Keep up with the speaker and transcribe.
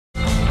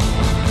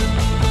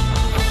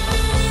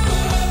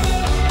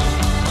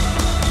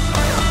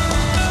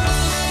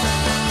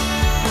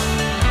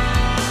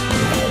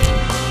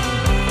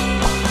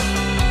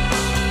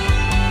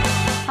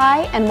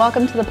and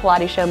welcome to the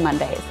Pilates Show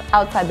Mondays,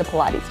 outside the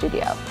Pilates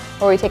studio,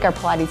 where we take our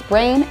Pilates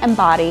brain and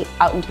body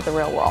out into the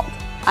real world.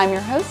 I'm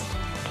your host,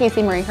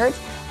 Casey Marie Hurt,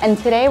 and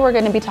today we're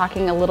going to be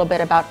talking a little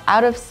bit about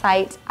out of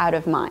sight, out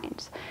of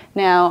mind.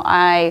 Now,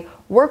 I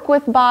work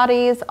with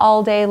bodies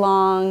all day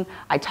long,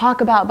 I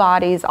talk about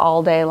bodies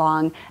all day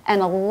long,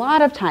 and a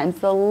lot of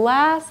times the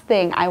last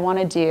thing I want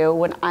to do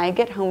when I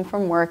get home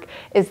from work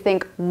is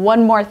think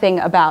one more thing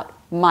about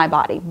my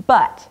body.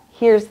 But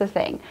here's the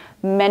thing.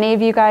 Many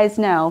of you guys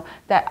know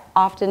that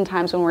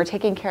oftentimes when we're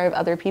taking care of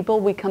other people,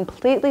 we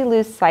completely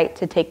lose sight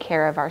to take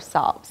care of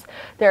ourselves.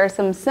 There are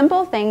some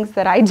simple things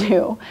that I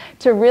do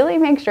to really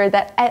make sure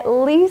that at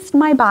least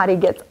my body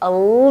gets a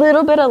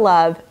little bit of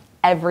love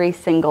every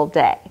single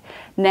day.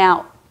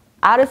 Now,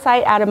 out of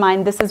sight, out of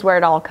mind, this is where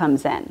it all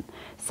comes in.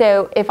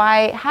 So if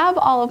I have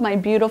all of my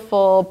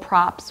beautiful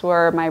props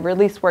or my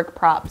release work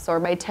props or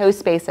my toe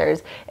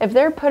spacers, if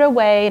they're put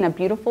away in a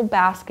beautiful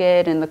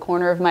basket in the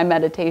corner of my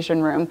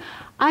meditation room,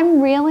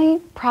 I'm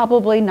really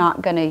probably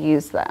not going to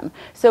use them.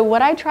 So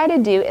what I try to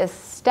do is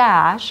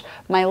stash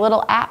my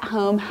little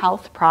at-home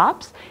health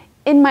props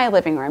in my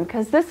living room,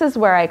 because this is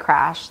where I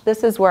crash,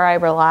 this is where I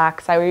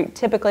relax. I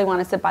typically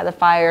want to sit by the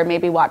fire,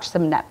 maybe watch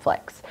some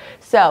Netflix.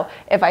 So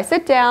if I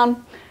sit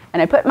down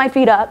and I put my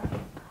feet up,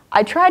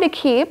 I try to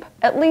keep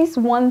at least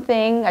one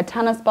thing, a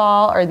tennis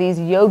ball or these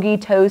yogi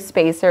toe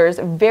spacers,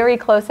 very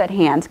close at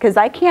hand, because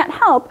I can't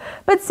help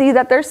but see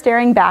that they're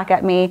staring back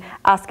at me,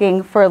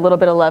 asking for a little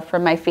bit of love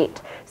from my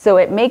feet. So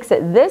it makes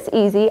it this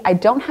easy. I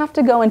don't have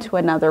to go into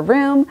another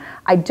room.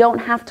 I don't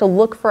have to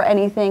look for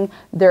anything.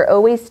 They're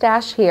always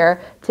stashed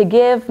here to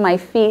give my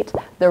feet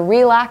the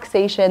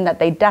relaxation that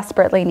they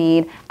desperately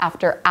need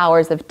after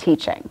hours of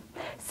teaching.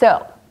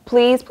 So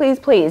please, please,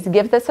 please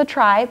give this a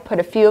try. Put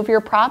a few of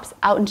your props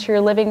out into your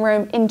living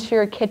room, into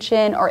your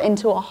kitchen, or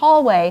into a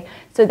hallway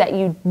so that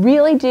you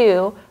really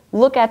do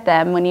look at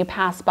them when you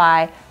pass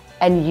by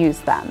and use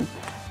them.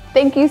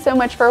 Thank you so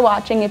much for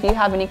watching. If you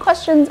have any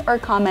questions or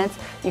comments,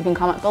 you can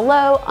comment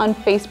below on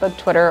Facebook,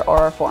 Twitter,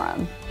 or a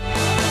forum.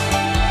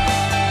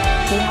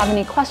 If you have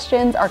any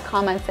questions or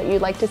comments that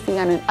you'd like to see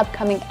on an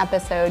upcoming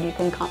episode, you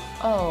can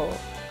oh,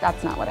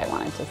 that's not what I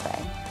wanted to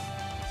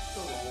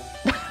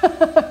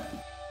say.